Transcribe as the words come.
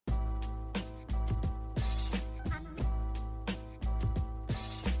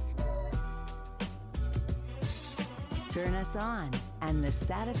Turn us on, and the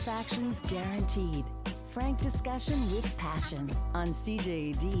satisfaction's guaranteed. Frank discussion with passion on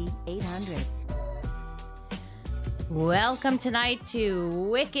CJAD 800. Welcome tonight to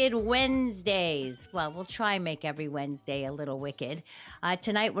Wicked Wednesdays. Well, we'll try and make every Wednesday a little wicked.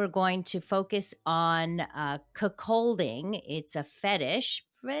 Tonight we're going to focus on cuckolding. It's a fetish,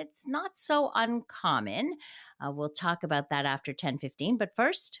 but it's not so uncommon. We'll talk about that after 10:15. But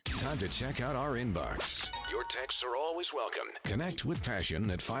first, time to check out our inbox. Your texts are always welcome. Connect with Passion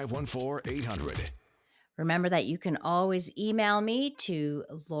at 514-800. remember that you can always email me to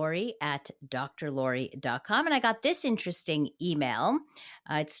Lori at drlori.com. And I got this interesting email.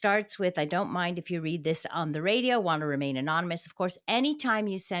 It starts with, I don't mind if you read this on the radio, want to remain anonymous. Of course, anytime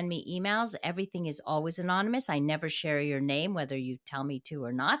you send me emails, everything is always anonymous. I never share your name, whether you tell me to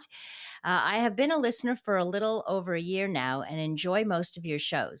or not. I have been a listener for a little over a year now and enjoy most of your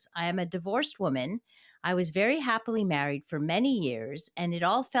shows. I am a divorced woman. I was very happily married for many years, and it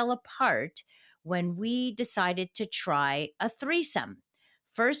all fell apart when we decided to try a threesome.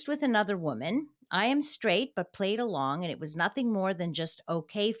 First with another woman. I am straight, but played along, and it was nothing more than just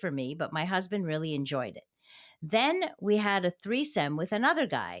okay for me, but my husband really enjoyed it. Then we had a threesome with another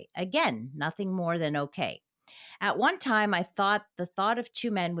guy. Again, nothing more than okay. At one time, I thought the thought of two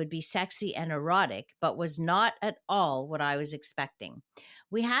men would be sexy and erotic, but was not at all what I was expecting.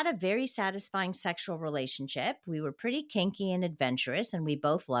 We had a very satisfying sexual relationship. We were pretty kinky and adventurous, and we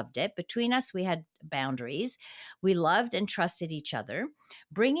both loved it. Between us, we had boundaries. We loved and trusted each other.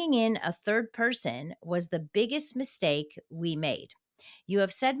 Bringing in a third person was the biggest mistake we made. You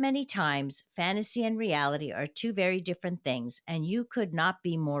have said many times, fantasy and reality are two very different things, and you could not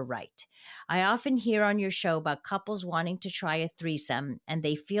be more right. I often hear on your show about couples wanting to try a threesome, and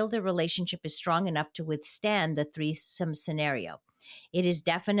they feel their relationship is strong enough to withstand the threesome scenario. It is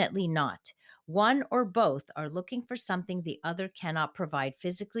definitely not. One or both are looking for something the other cannot provide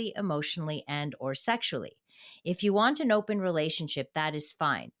physically, emotionally, and or sexually. If you want an open relationship, that is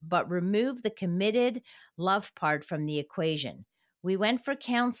fine, but remove the committed love part from the equation. We went for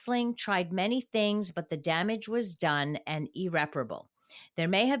counseling, tried many things, but the damage was done and irreparable. There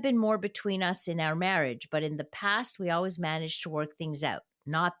may have been more between us in our marriage, but in the past, we always managed to work things out.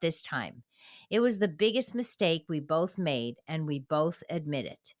 Not this time. It was the biggest mistake we both made, and we both admit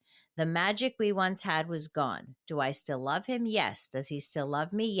it. The magic we once had was gone. Do I still love him? Yes. Does he still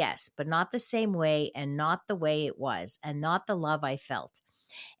love me? Yes, but not the same way and not the way it was, and not the love I felt.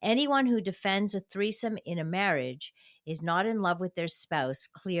 Anyone who defends a threesome in a marriage is not in love with their spouse,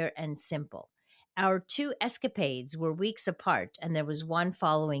 clear and simple. Our two escapades were weeks apart, and there was one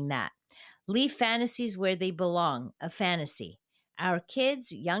following that. Leave fantasies where they belong, a fantasy. Our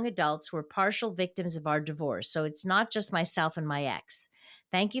kids, young adults, were partial victims of our divorce, so it's not just myself and my ex.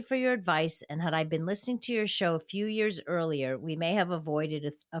 Thank you for your advice, and had I been listening to your show a few years earlier, we may have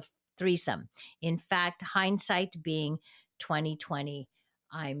avoided a threesome. In fact, hindsight being 2020,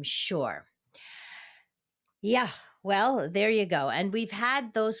 I'm sure. Yeah, well, there you go. And we've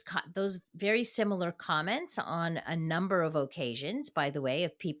had those very similar comments on a number of occasions, by the way,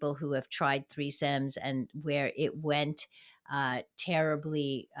 of people who have tried threesomes and where it went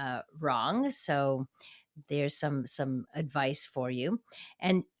terribly wrong. So there's some advice for you.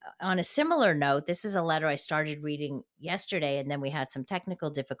 And on a similar note, this is a letter I started reading yesterday, and then we had some technical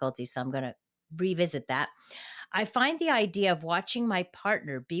difficulties, so I'm going to revisit that. I find the idea of watching my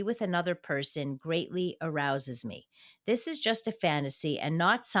partner be with another person greatly arouses me. This is just a fantasy and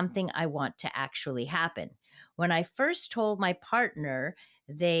not something I want to actually happen. When I first told my partner,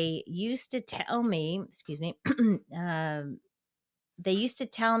 they used to tell me, they used to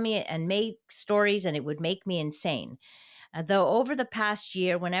tell me and make stories, and it would make me insane. Though over the past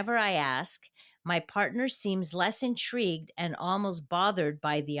year, whenever I ask, my partner seems less intrigued and almost bothered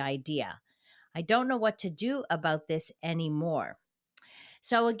by the idea. I don't know what to do about this anymore.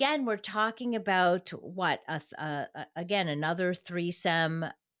 So again, we're talking about what? Again, another threesome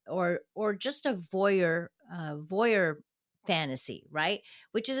or just a voyeur fantasy, right?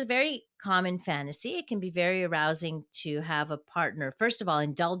 Which is a very common fantasy. It can be very arousing to have a partner, first of all,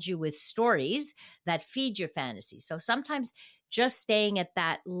 indulge you with stories that feed your fantasy. So sometimes just staying at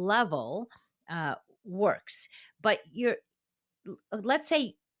that level works. But let's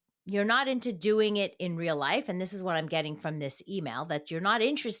say you're not into doing it in real life. And this is what I'm getting from this email, that you're not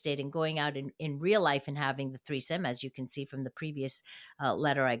interested in going out in real life and having the threesome, as you can see from the previous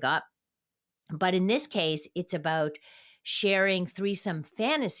letter I got. But in this case, it's about sharing threesome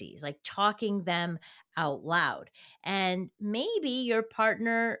fantasies, like talking them out loud. And maybe your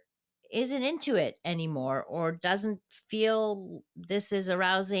partner isn't into it anymore or doesn't feel this is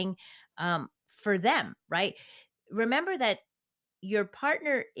arousing for them, right? remember that your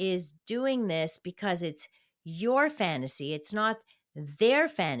partner is doing this because it's your fantasy. It's not their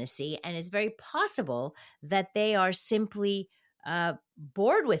fantasy. And it's very possible that they are simply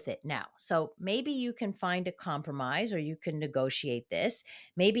bored with it now. So maybe you can find a compromise or you can negotiate this.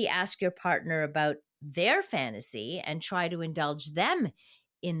 Maybe ask your partner about their fantasy and try to indulge them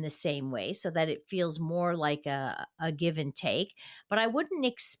in the same way so that it feels more like a give and take. But I wouldn't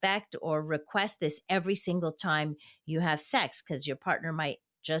expect or request this every single time you have sex, because your partner might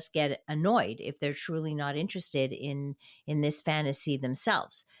just get annoyed if they're truly not interested in this fantasy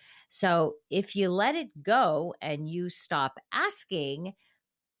themselves. So if you let it go and you stop asking,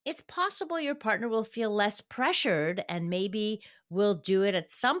 it's possible your partner will feel less pressured and maybe will do it at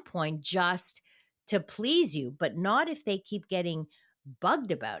some point just to please you, but not if they keep getting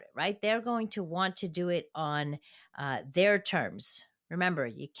bugged about it, right? They're going to want to do it on their terms. Remember,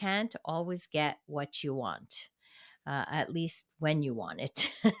 you can't always get what you want, at least when you want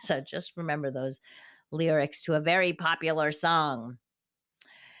it. So just remember those lyrics to a very popular song.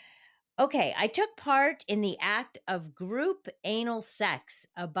 Okay, I took part in the act of group anal sex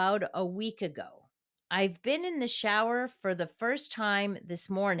about a week ago. I've been in the shower for the first time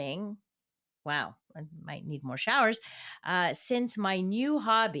this morning. Wow, I might need more showers. Since my new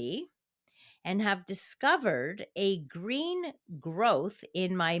hobby, and have discovered a green growth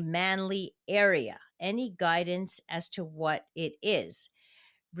in my manly area. Any guidance as to what it is?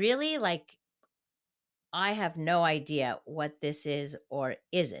 Really, like, I have no idea what this is or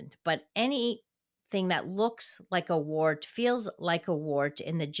isn't, but anything that looks like a wart, feels like a wart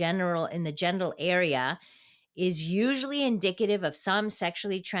in the genital area is usually indicative of some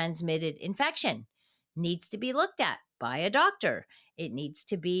sexually transmitted infection. Needs to be looked at by a doctor. It needs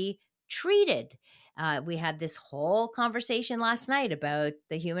to be treated. We had this whole conversation last night about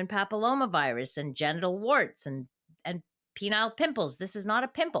the human papillomavirus and genital warts and penile pimples. This is not a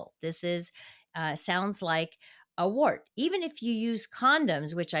pimple. This is sounds like a wart. Even if you use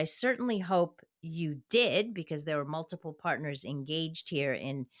condoms, which I certainly hope you did, because there were multiple partners engaged here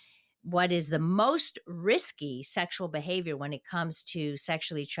in what is the most risky sexual behavior when it comes to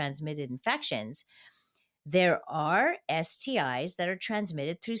sexually transmitted infections. There are STIs that are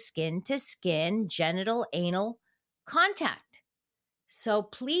transmitted through skin to skin, genital, anal contact. So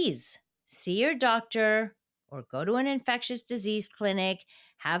please see your doctor or go to an infectious disease clinic,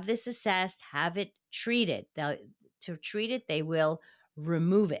 have this assessed, have it treated. To treat it, they will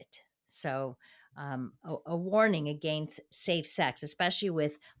remove it. So a warning against safe sex, especially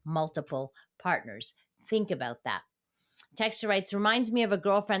with multiple partners. Think about that. Texter writes, reminds me of a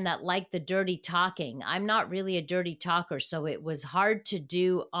girlfriend that liked the dirty talking. I'm not really a dirty talker, so it was hard to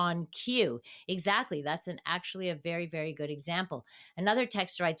do on cue. Exactly. That's actually a very, very good example. Another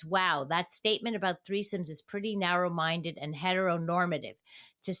texter writes, wow, that statement about threesomes is pretty narrow-minded and heteronormative.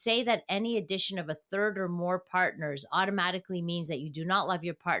 To say that any addition of a third or more partners automatically means that you do not love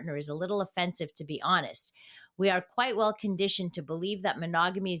your partner is a little offensive, to be honest. We are quite well conditioned to believe that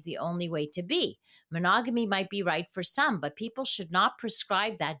monogamy is the only way to be. Monogamy might be right for some, but people should not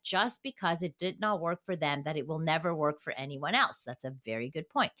prescribe that just because it did not work for them, that it will never work for anyone else. That's a very good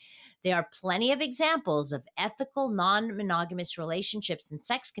point. There are plenty of examples of ethical, non-monogamous relationships and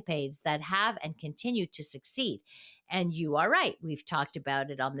sexcapades that have and continue to succeed. And you are right. We've talked about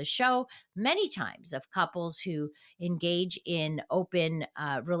it on the show many times of couples who engage in open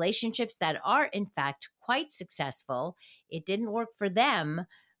relationships that are, in fact, quite successful. It didn't work for them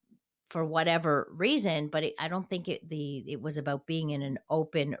for whatever reason, but I don't think it was about being in an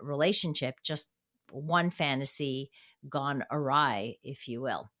open relationship, just one fantasy gone awry, if you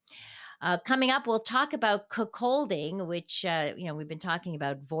will. Coming up, we'll talk about cuckolding, which, we've been talking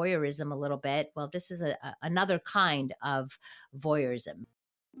about voyeurism a little bit. Well, this is another kind of voyeurism.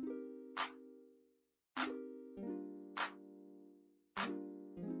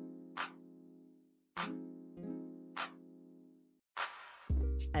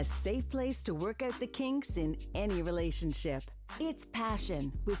 A safe place to work out the kinks in any relationship. It's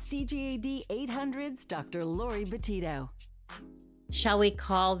Passion with CJAD 800's Dr. Lori Betito. Shall we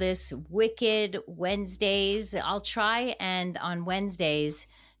call this Wicked Wednesdays? I'll try and on Wednesdays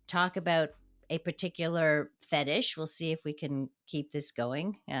talk about a particular fetish. We'll see if we can keep this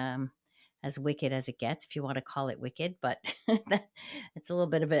going. As wicked as it gets, if you want to call it wicked, but it's a little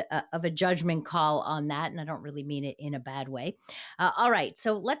bit of a judgment call on that, and I don't really mean it in a bad way. All right,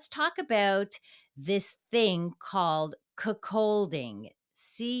 so let's talk about this thing called cuckolding.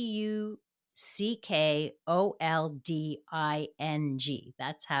 cuckolding.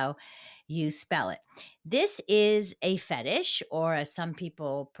 That's how you spell it. This is a fetish, or as some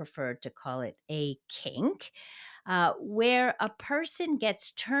people prefer to call it, a kink. where a person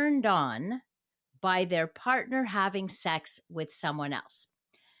gets turned on by their partner having sex with someone else.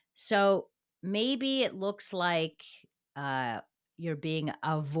 So maybe it looks like you're being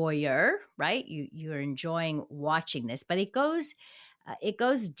a voyeur, right? You're enjoying watching this, but it goes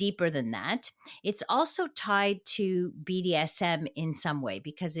deeper than that. It's also tied to BDSM in some way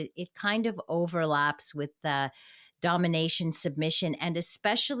because it kind of overlaps with the domination, submission, and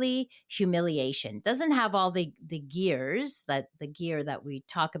especially humiliation. Doesn't have all the gears the gear that we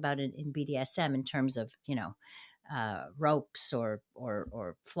talk about in BDSM in terms of, ropes or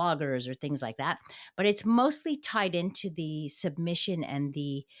floggers or things like that, but it's mostly tied into the submission and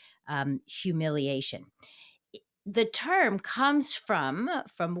the humiliation. The term comes from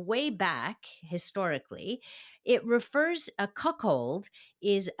way back historically. It refers a cuckold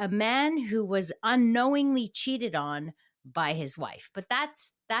is a man who was unknowingly cheated on by his wife, but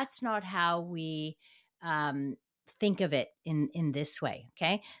that's not how we think of it in this way.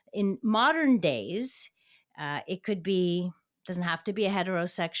 Okay, in modern days, it could be doesn't have to be a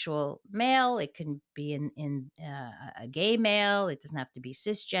heterosexual male. It can be in a gay male. It doesn't have to be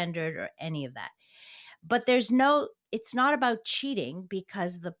cisgendered or any of that. But it's not about cheating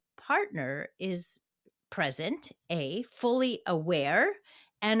because the partner is present, fully aware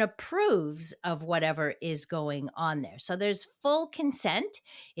and approves of whatever is going on there. So there's full consent.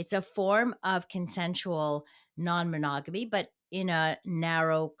 It's a form of consensual non-monogamy, but in a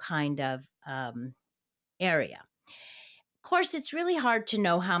narrow kind of area. Of course, it's really hard to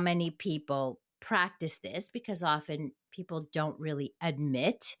know how many people practice this because often people don't really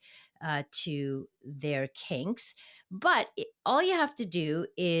admit to their kinks. But all you have to do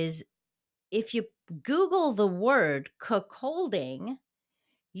is, if you Google the word cuckolding,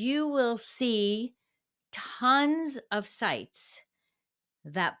 you will see tons of sites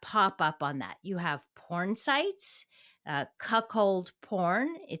that pop up on that. You have porn sites, cuckold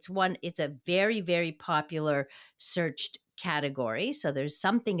porn. It's a very, very popular searched category. So there's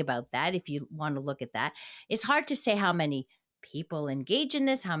something about that if you want to look at that. It's hard to say how many people engage in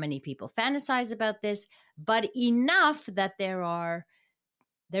this, how many people fantasize about this, but enough that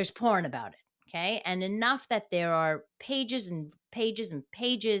there's porn about it. Okay. And enough that there are pages and pages and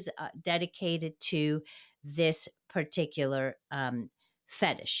pages dedicated to this particular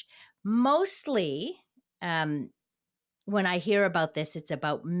fetish. Mostly, when I hear about this, it's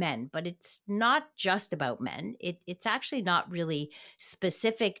about men, but it's not just about men. It's actually not really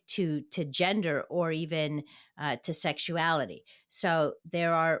specific to gender or even to sexuality. So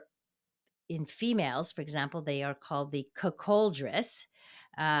there are, in females, for example, they are called the cuckoldress.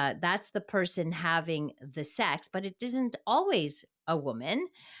 That's the person having the sex, but it isn't always a woman.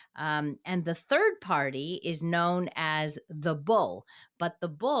 And the third party is known as the bull, but the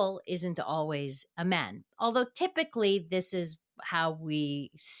bull isn't always a man. Although typically this is how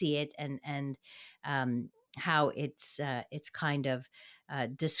we see it and how it's kind of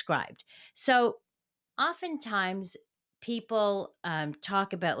described. So oftentimes people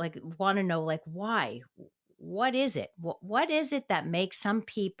talk about, want to know, why? What is it? What is it that makes some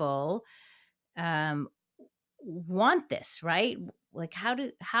people want this, right?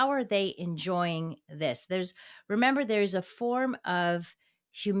 How are they enjoying this? There's a form of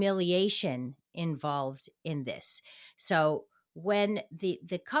humiliation involved in this. So when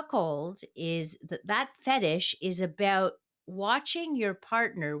the cuckold is that fetish is about watching your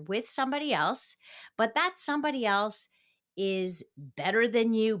partner with somebody else, but that somebody else is better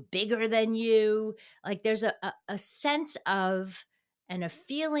than you, bigger than you. Like there's a sense of and a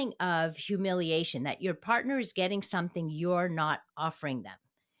feeling of humiliation that your partner is getting something you're not offering them.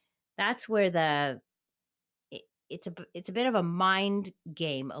 That's where it's a bit of a mind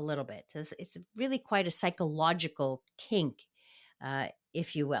game a little bit. It's really quite a psychological kink,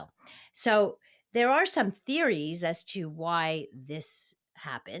 if you will. So there are some theories as to why this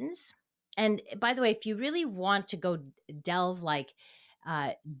happens. And by the way, if you really want to go delve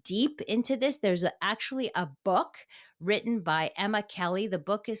deep into this, there's actually a book written by Emma Kelly. The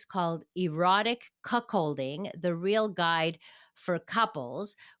book is called Erotic Cuckolding, The Real Guide for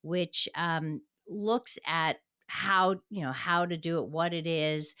Couples, which looks at how to do it, what it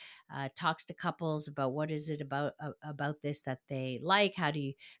is, talks to couples about what is it about this that they like, how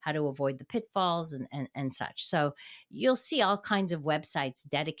to avoid the pitfalls and such. So you'll see all kinds of websites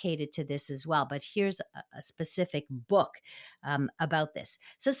dedicated to this as well. But here's a specific book about this.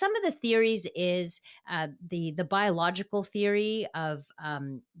 So some of the theories is the biological theory of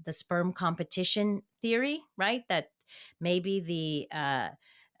the sperm competition theory, right? That maybe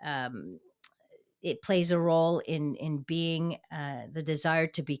it plays a role in being the desire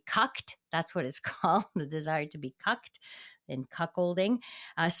to be cucked. That's what it's called, the desire to be cucked in cuckolding.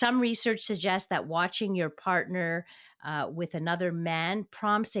 Some research suggests that watching your partner with another man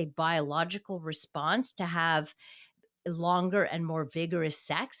prompts a biological response to have longer and more vigorous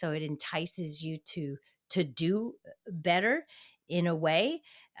sex. So it entices you to do better in a way.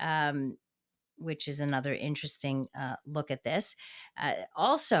 Which is another interesting look at this.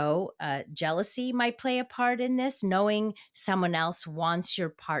 Jealousy might play a part in this. Knowing someone else wants your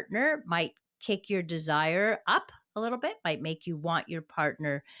partner might kick your desire up a little bit, might make you want your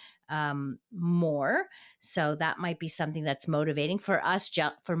partner more. So that might be something that's motivating for us.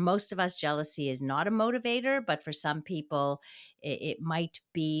 For most of us, jealousy is not a motivator, but for some people, it might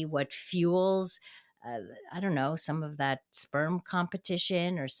be what fuels, I don't know, some of that sperm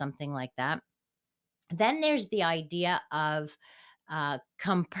competition or something like that. Then there's the idea of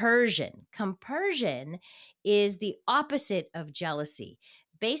compersion. Compersion is the opposite of jealousy.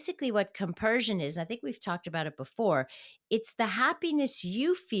 Basically, what compersion is, I think we've talked about it before, it's the happiness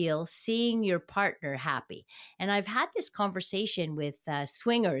you feel seeing your partner happy. And I've had this conversation with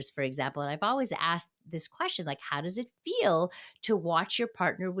swingers, for example, and I've always asked this question, like, how does it feel to watch your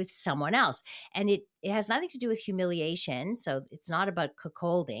partner with someone else? And it has nothing to do with humiliation, so it's not about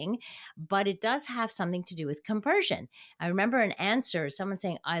cuckolding, but it does have something to do with compersion. I remember an answer, someone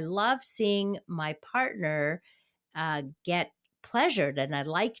saying, I love seeing my partner get pleasured, and I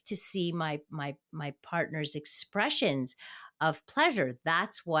like to see my partner's expressions of pleasure.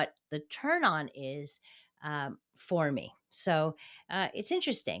 That's what the turn on is for me. So it's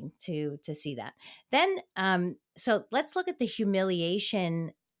interesting to see that. Then, so let's look at the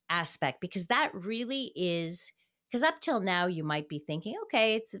humiliation aspect, because that really is, because up till now you might be thinking,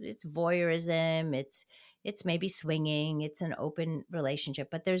 okay, it's voyeurism, it's maybe swinging, it's an open relationship,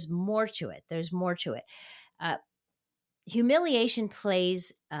 but there's more to it. There's more to it. Humiliation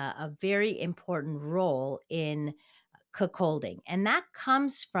plays a very important role in cuckolding, and that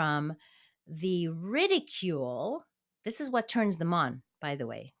comes from the ridicule. This is what turns them on, by the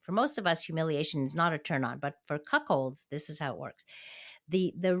way. For most of us, humiliation is not a turn on, but for cuckolds, this is how it works.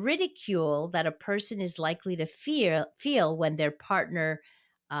 The ridicule that a person is likely to feel when their partner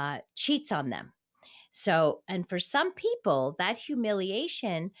cheats on them. So, and for some people, that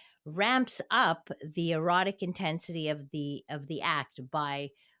humiliation ramps up the erotic intensity of the act by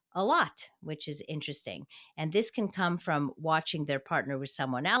a lot, which is interesting. And this can come from watching their partner with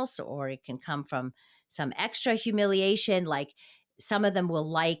someone else, or it can come from some extra humiliation, like some of them will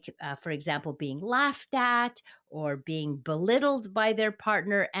like, for example, being laughed at or being belittled by their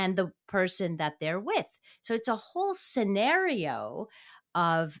partner and the person that they're with. So it's a whole scenario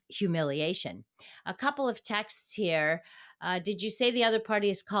of humiliation. A couple of texts here. Did you say the other party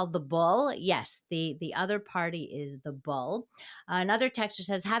is called the bull? Yes, the other party is the bull. Another texter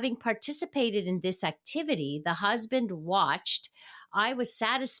says, having participated in this activity, the husband watched. I was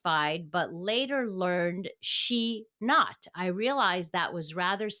satisfied, but later learned she not. I realized that was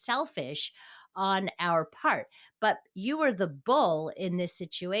rather selfish on our part. But you were the bull in this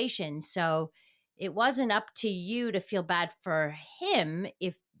situation, so it wasn't up to you to feel bad for him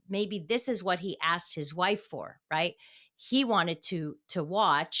if maybe this is what he asked his wife for, right? He wanted to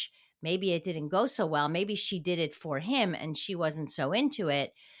watch. Maybe it didn't go so well. Maybe she did it for him and she wasn't so into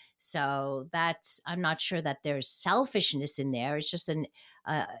it. So I'm not sure that there's selfishness in there. It's just an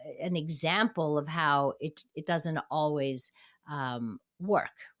example of how it doesn't always work,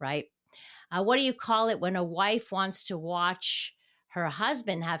 right? What do you call it when a wife wants to watch her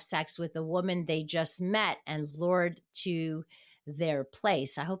husband have sex with a woman they just met and lured to their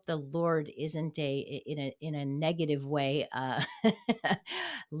place? I hope the lured isn't in a negative way.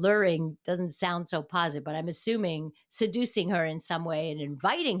 Luring doesn't sound so positive, but I'm assuming seducing her in some way and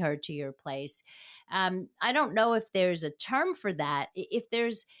inviting her to your place. I don't know if there's a term for that. If there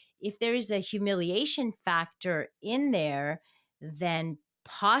is a humiliation factor in there, then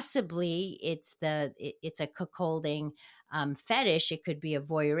possibly it's a cuckolding fetish. It could be a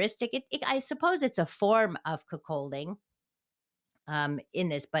voyeuristic. I suppose it's a form of cuckolding in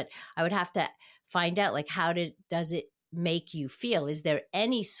this, but I would have to find out, like, does it make you feel? Is there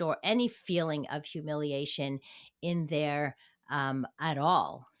any feeling of humiliation in there at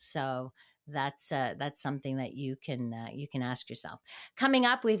all? So that's something that you can ask yourself. Coming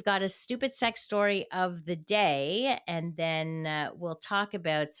up, we've got a stupid sex story of the day, and then we'll talk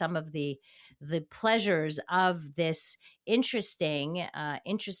about some of the pleasures of this interesting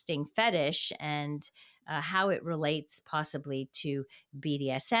fetish and how it relates possibly to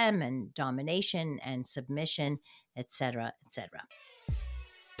BDSM and domination and submission, etc., etc.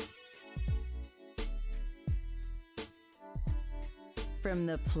 From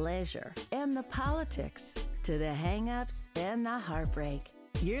the pleasure and the politics to the hang-ups and the heartbreak,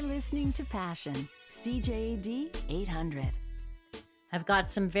 you're listening to Passion, CJAD 800. I've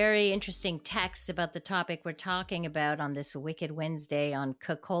got some very interesting texts about the topic we're talking about on this Wicked Wednesday on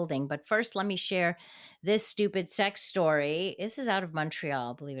Cuckolding. But first, let me share this stupid sex story. This is out of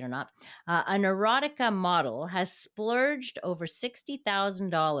Montreal, believe it or not. An erotica model has splurged over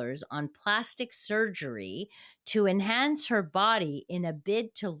 $60,000 on plastic surgery to enhance her body in a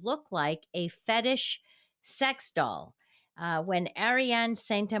bid to look like a fetish sex doll. When Ariane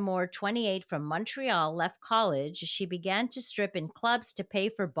Saint-Amour, 28, from Montreal, left college, she began to strip in clubs to pay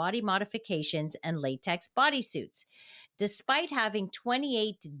for body modifications and latex bodysuits. Despite having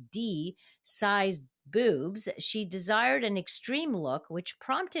 28D sized boobs, she desired an extreme look, which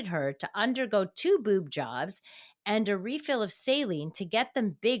prompted her to undergo 2 boob jobs and a refill of saline to get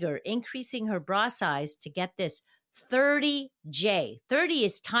them bigger, increasing her bra size to get this 30J. 30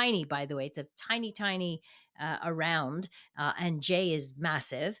 is tiny, by the way. It's a tiny, tiny around, and J is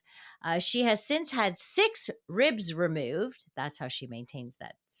massive. She has since had 6 ribs removed. That's how she maintains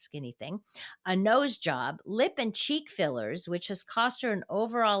that skinny thing. A nose job, lip and cheek fillers, which has cost her an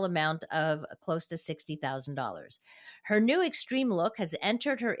overall amount of close to $60,000. Her new extreme look has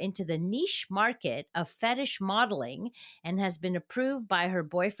entered her into the niche market of fetish modeling and has been approved by her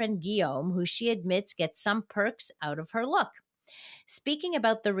boyfriend Guillaume, who she admits gets some perks out of her look. Speaking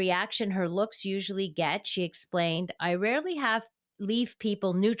about the reaction her looks usually get, she explained, "I rarely leave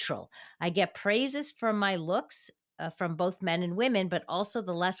people neutral. I get praises for my looks from both men and women, but also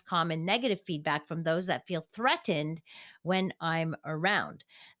the less common negative feedback from those that feel threatened when I'm around.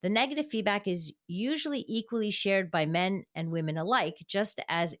 The negative feedback is usually equally shared by men and women alike, just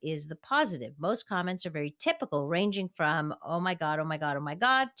as is the positive. Most comments are very typical, ranging from, oh my God, oh my God, oh my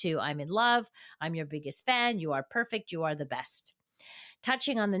God, to I'm in love, I'm your biggest fan, you are perfect, you are the best."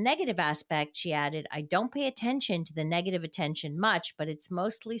 Touching on the negative aspect, she added, "I don't pay attention to the negative attention much, but it's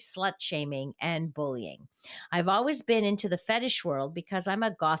mostly slut shaming and bullying. I've always been into the fetish world because I'm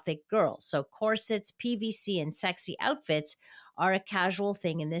a gothic girl, so corsets, PVC, and sexy outfits are a casual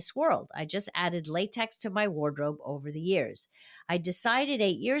thing in this world. I just added latex to my wardrobe over the years. I decided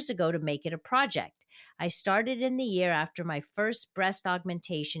 8 years ago to make it a project. I started in the year after my first breast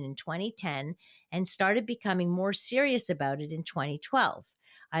augmentation in 2010 and started becoming more serious about it in 2012.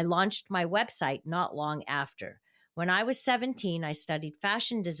 I launched my website not long after. When I was 17, I studied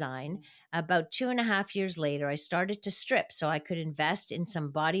fashion design. About 2.5 years later, I started to strip so I could invest in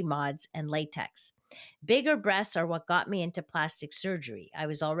some body mods and latex. Bigger breasts are what got me into plastic surgery. I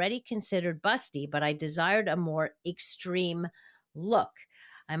was already considered busty, but I desired a more extreme look.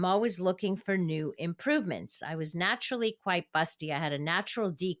 I'm always looking for new improvements. I was naturally quite busty. I had a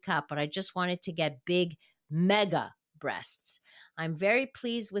natural D cup, but I just wanted to get big, mega breasts. I'm very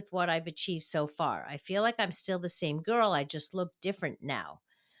pleased with what I've achieved so far. I feel like I'm still the same girl. I just look different now.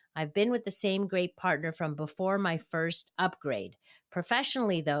 I've been with the same great partner from before my first upgrade.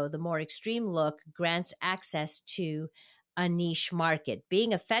 Professionally, though, the more extreme look grants access to a niche market.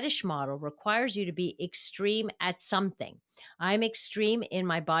 Being a fetish model requires you to be extreme at something. I'm extreme in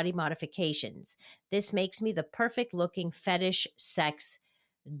my body modifications. This makes me the perfect looking fetish sex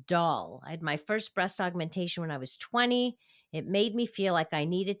doll. I had my first breast augmentation when I was 20. It made me feel like I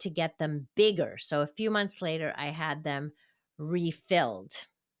needed to get them bigger. So a few months later, I had them refilled.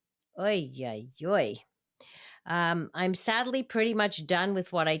 Oy, oy, oy. I'm sadly pretty much done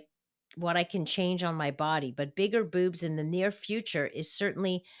with what I can change on my body, but bigger boobs in the near future is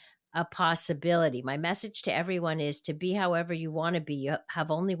certainly a possibility. My message to everyone is to be however you want to be. You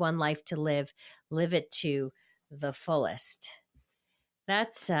have only one life to live. Live it to the fullest.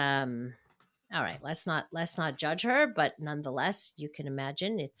 That's all right. Let's not judge her, but nonetheless, you can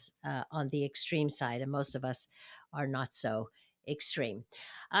imagine it's on the extreme side, and most of us are not so extreme.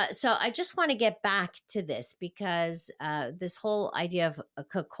 So I just want to get back to this because this whole idea of a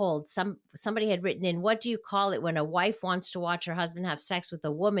cuckold, somebody had written in, what do you call it when a wife wants to watch her husband have sex with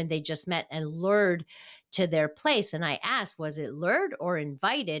a woman they just met and lured to their place? And I asked, was it lured or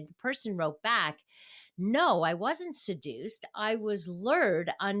invited? The person wrote back, no, I wasn't seduced. I was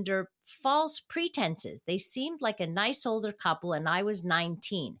lured under false pretenses. They seemed like a nice older couple, and I was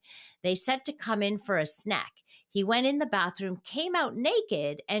 19. They said to come in for a snack. He went in the bathroom, came out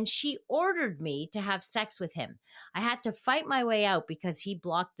naked, and she ordered me to have sex with him. I had to fight my way out because he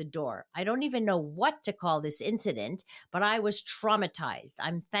blocked the door. I don't even know what to call this incident, but I was traumatized.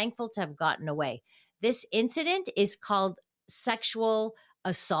 I'm thankful to have gotten away. This incident is called sexual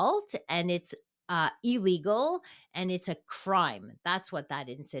assault, and it's illegal, and it's a crime. That's what that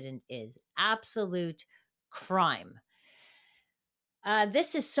incident is. Absolute crime.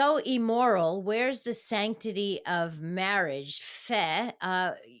 This is so immoral. Where's the sanctity of marriage?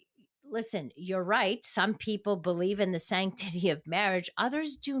 Listen, you're right. Some people believe in the sanctity of marriage,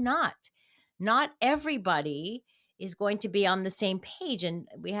 others do not. Not everybody is going to be on the same page. And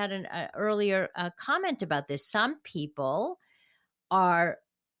we had an earlier comment about this. Some people are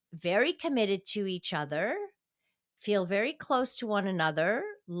very committed to each other, feel very close to one another,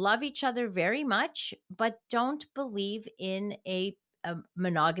 love each other very much, but don't believe in a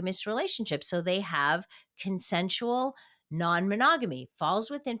monogamous relationship. So they have consensual non-monogamy, falls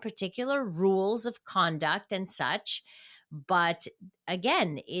within particular rules of conduct and such. But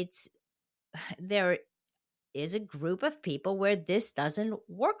again, there is a group of people where this doesn't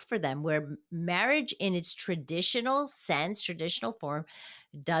work for them, where marriage in its traditional sense, traditional form,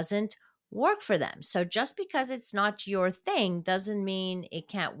 doesn't work for them. So just because it's not your thing doesn't mean it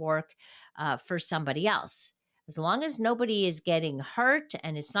can't work for somebody else. As long as nobody is getting hurt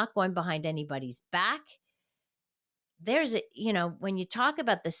and it's not going behind anybody's back, when you talk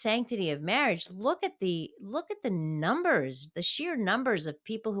about the sanctity of marriage, look at the numbers, the sheer numbers of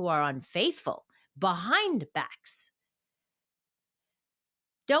people who are unfaithful behind backs.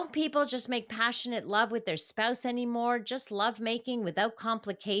 Don't people just make passionate love with their spouse anymore? Just love making without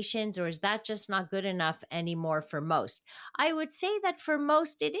complications? Or is that just not good enough anymore for most? I would say that for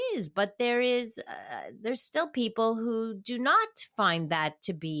most it is, but there's still people who do not find that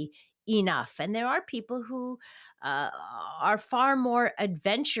to be enough. And there are people who are far more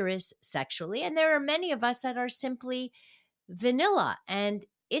adventurous sexually. And there are many of us that are simply vanilla, and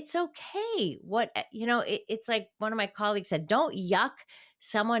it's okay. It's like one of my colleagues said, don't yuck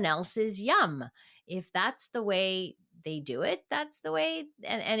someone else's yum. If that's the way they do it, that's the way,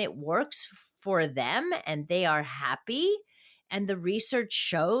 and it works for them and they are happy. And the research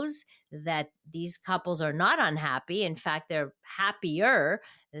shows that these couples are not unhappy. In fact, they're happier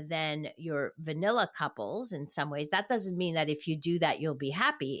than your vanilla couples in some ways. That doesn't mean that if you do that, you'll be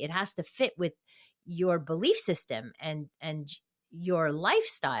happy. It has to fit with your belief system and your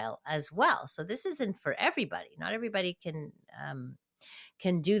lifestyle as well. So this isn't for everybody. Not everybody can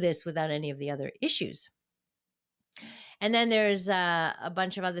do this without any of the other issues. And then there's a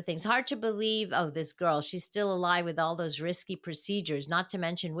bunch of other things. Hard to believe, this girl, she's still alive with all those risky procedures, not to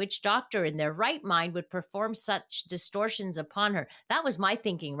mention which doctor in their right mind would perform such distortions upon her. That was my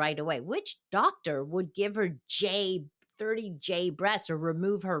thinking right away. Which doctor would give her 30J breasts or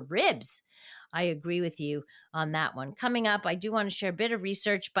remove her ribs? I agree with you on that one. Coming up, I do want to share a bit of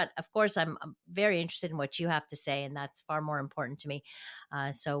research, but of course, I'm very interested in what you have to say, and that's far more important to me.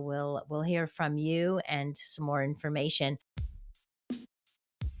 So we'll hear from you and some more information.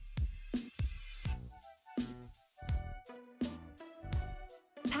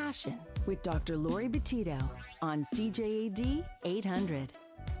 Passion with Dr. Lori Betito on CJAD 800.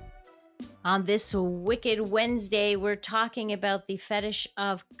 On this Wicked Wednesday, we're talking about the fetish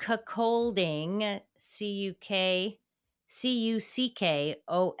of cuckolding, Cuckolding,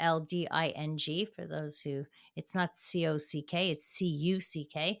 for those who, it's not C-O-C-K, it's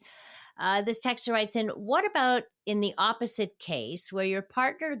C-U-C-K. This texter writes in, what about in the opposite case where your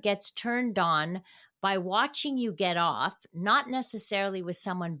partner gets turned on by watching you get off, not necessarily with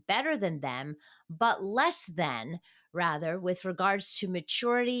someone better than them, but less than, rather, with regards to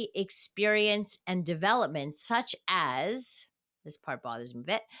maturity, experience, and development, such as, this part bothers me a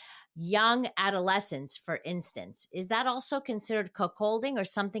bit, young adolescents, for instance. Is that also considered cuckolding or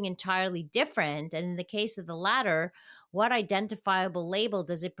something entirely different? And in the case of the latter, what identifiable label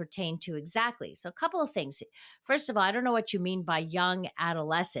does it pertain to exactly? So a couple of things. First of all, I don't know what you mean by young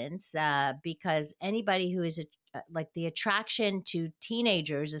adolescents, because anybody who is like the attraction to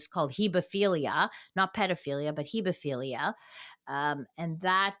teenagers is called hebephilia, not pedophilia, but hebephilia. And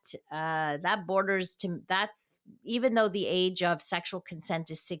that borders to, that's, even though the age of sexual consent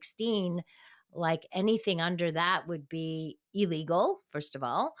is 16, like anything under that would be illegal, first of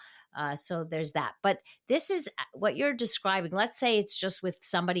all. So there's that. But this is what you're describing. Let's say it's just with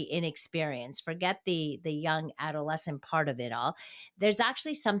somebody inexperienced. Forget the young adolescent part of it all. There's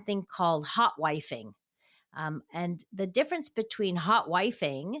actually something called hot wifing. And the difference between hot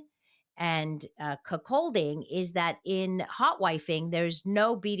wifing and cuckolding is that in hot wifing, there's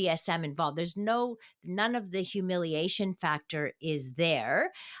no BDSM involved. There's none of the humiliation factor is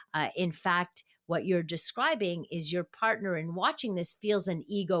there. In fact, what you're describing is your partner in watching this feels an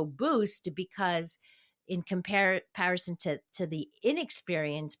ego boost because in comparison to the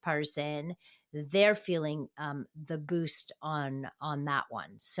inexperienced person, they're feeling the boost on that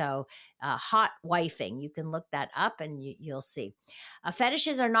one. So hot wifing, you can look that up and you'll see.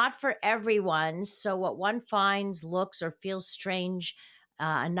 Fetishes are not for everyone. So what one finds, looks, or feels strange,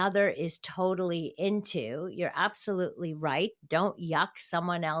 another is totally into. You're absolutely right. Don't yuck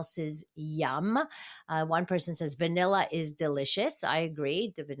someone else's yum. One person says vanilla is delicious. I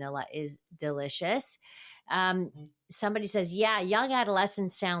agree. The vanilla is delicious. Somebody says, yeah, young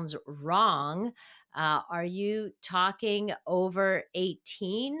adolescent sounds wrong. Are you talking over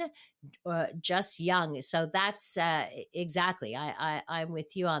 18? Just young? So that's exactly. I'm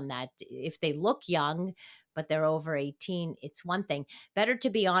with you on that. If they look young, but they're over 18, it's one thing. Better to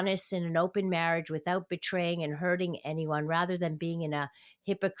be honest in an open marriage without betraying and hurting anyone rather than being in a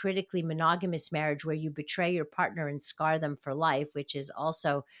hypocritically monogamous marriage where you betray your partner and scar them for life, which is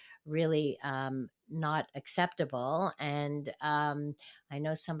also really not acceptable. And I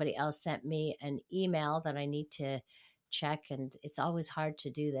know somebody else sent me an email that I need to check, and it's always hard to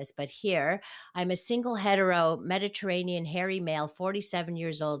do this, but here, I'm a single hetero Mediterranean hairy male, 47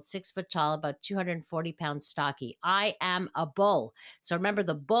 years old, 6 foot tall, about 240 pounds stocky. I am a bull. So remember,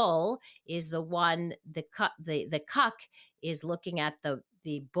 the bull is the one, the cuck is looking at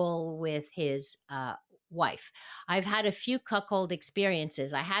the bull with his wife. I've had a few cuckold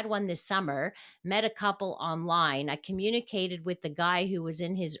experiences. I had one this summer, met a couple online. I communicated with the guy who was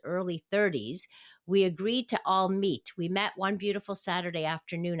in his early 30s. We agreed to all meet. We met one beautiful Saturday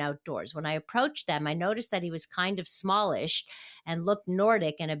afternoon outdoors. When I approached them, I noticed that he was kind of smallish and looked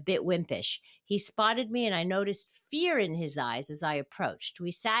Nordic and a bit wimpish. He spotted me and I noticed fear in his eyes as I approached.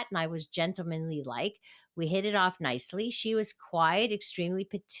 We sat and I was gentlemanly like. We hit it off nicely. She was quiet, extremely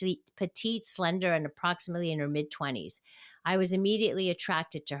petite, slender, and approximately in her mid-20s. I was immediately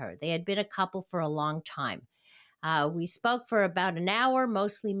attracted to her. They had been a couple for a long time. We spoke for about an hour,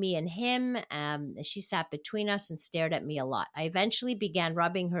 mostly me and him. She sat between us and stared at me a lot. I eventually began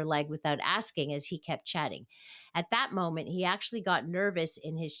rubbing her leg without asking as he kept chatting. At that moment, he actually got nervous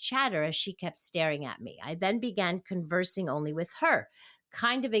in his chatter as she kept staring at me. I then began conversing only with her,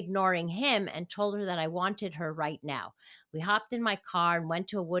 kind of ignoring him, and told her that I wanted her right now. We hopped in my car and went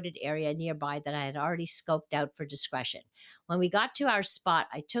to a wooded area nearby that I had already scoped out for discretion. When we got to our spot,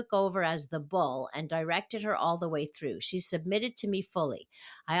 I took over as the bull and directed her all the way through. She submitted to me fully.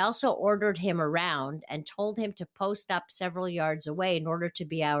 I also ordered him around and told him to post up several yards away in order to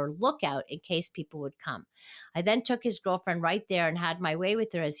be our lookout in case people would come. I then took his girlfriend right there and had my way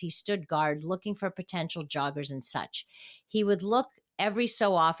with her as he stood guard looking for potential joggers and such. He would look every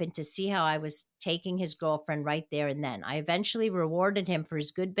so often to see how I was taking his girlfriend right there and then. I eventually rewarded him for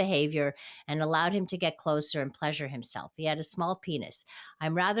his good behavior and allowed him to get closer and pleasure himself. He had a small penis.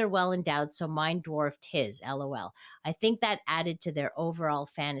 I'm rather well endowed, so mine dwarfed his, LOL. I think that added to their overall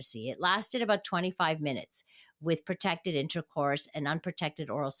fantasy. It lasted about 25 minutes with protected intercourse and unprotected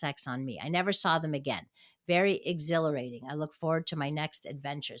oral sex on me. I never saw them again. Very exhilarating. I look forward to my next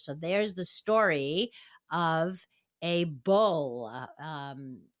adventure. So there's the story of a bull.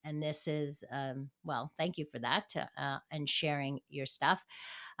 And this is, well, thank you for that and sharing your stuff.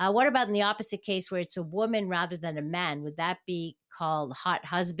 What about in the opposite case where it's a woman rather than a man? Would that be called hot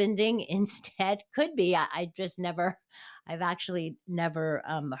husbanding instead? Could be. I've actually never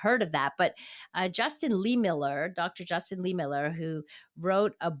heard of that. But Justin Lehmiller, Dr. Justin Lehmiller, who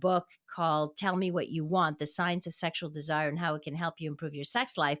wrote a book called Tell Me What You Want, The Science of Sexual Desire and How It Can Help You Improve Your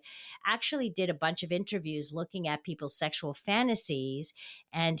Sex Life, actually did a bunch of interviews looking at people's sexual fantasies.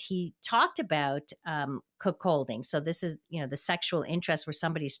 And he talked about cuckolding. So this is, the sexual interest where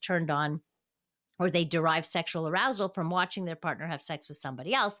somebody's turned on or they derive sexual arousal from watching their partner have sex with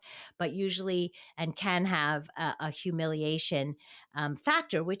somebody else, but usually and can have a humiliation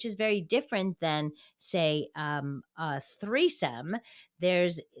factor, which is very different than, say, a threesome.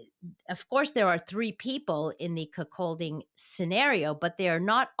 Of course, there are three people in the cuckolding scenario, but they are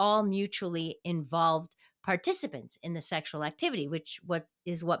not all mutually involved participants in the sexual activity,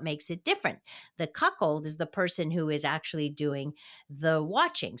 what makes it different. The cuckold is the person who is actually doing the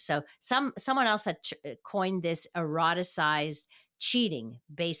watching. So someone else had coined this eroticized cheating,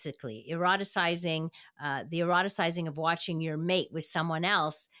 basically the eroticizing of watching your mate with someone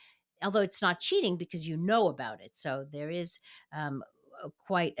else, although it's not cheating because you know about it. So there is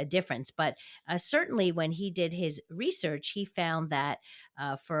quite a difference. But certainly when he did his research, he found that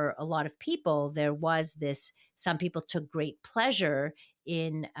for a lot of people, there was some people took great pleasure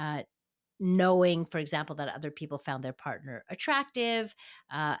in knowing, for example, that other people found their partner attractive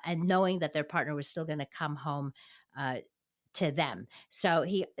and knowing that their partner was still going to come home to them. So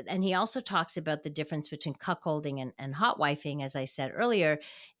he also talks about the difference between cuckolding and hot wifing. As I said earlier,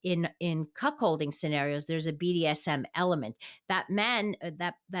 in cuckolding scenarios, there's a BDSM element. That man,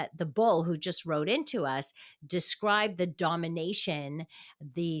 that the bull who just wrote into us, described the domination,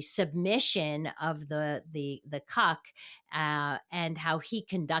 the submission of the cuck, and how he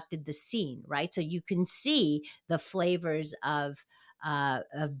conducted the scene. Right, so you can see the flavors of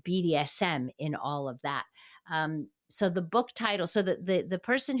BDSM in all of that. So the book title, so the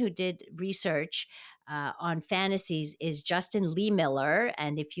person who did research on fantasies is Justin Lehmiller.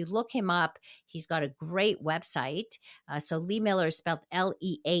 And if you look him up, he's got a great website. So Lehmiller is spelled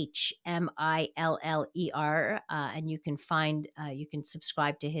Lehmiller. And you can you can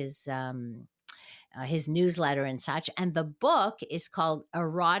subscribe to his newsletter and such. And the book is called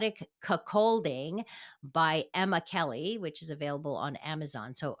Erotic Cuckolding by Emma Kelly, which is available on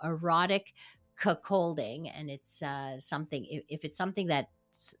Amazon. So Erotic Cuckolding, and it's something, if it's something that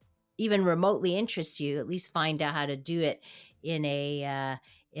even remotely interests you, at least find out how to do it in a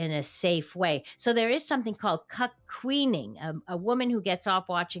safe way. So there is something called cuck-queening, a woman who gets off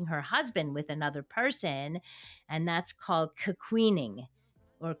watching her husband with another person, and that's called cucqueaning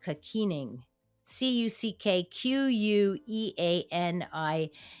or cucqueaning. Cuqueaning.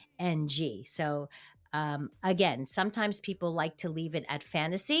 So again, sometimes people like to leave it at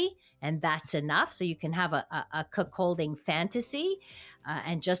fantasy, and that's enough. So you can have a cuckolding fantasy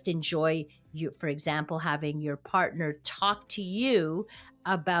and just enjoy, for example, having your partner talk to you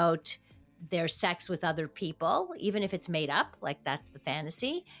about their sex with other people, even if it's made up, like that's the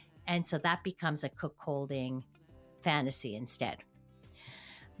fantasy. And so that becomes a cuckolding fantasy instead.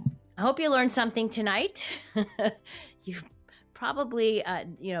 I hope you learned something tonight. You probably,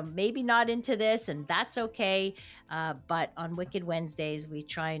 maybe not into this, and that's okay. But on Wicked Wednesdays, we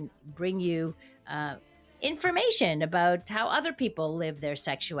try and bring you information about how other people live their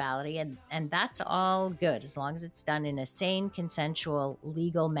sexuality. And that's all good. As long as it's done in a sane, consensual,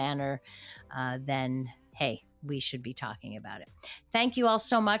 legal manner, then, hey, we should be talking about it. Thank you all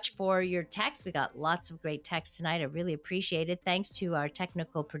so much for your text. We got lots of great texts tonight. I really appreciate it. Thanks to our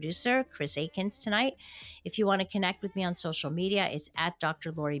technical producer, Chris Akins, tonight. If you want to connect with me on social media, it's at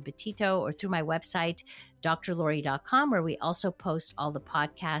Dr. Lori Betito or through my website, drlori.com, where we also post all the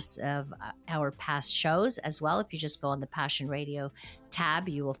podcasts of our past shows as well. If you just go on the Passion Radio tab,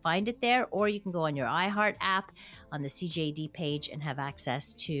 you will find it there, or you can go on your iHeart app on the CJAD page and have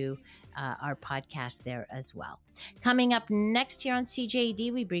access to our podcast there as well. Coming up next here on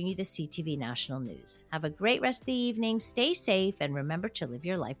CJAD, we bring you the CTV National News. Have a great rest of the evening. Stay safe and remember to live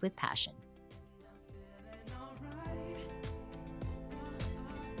your life with passion.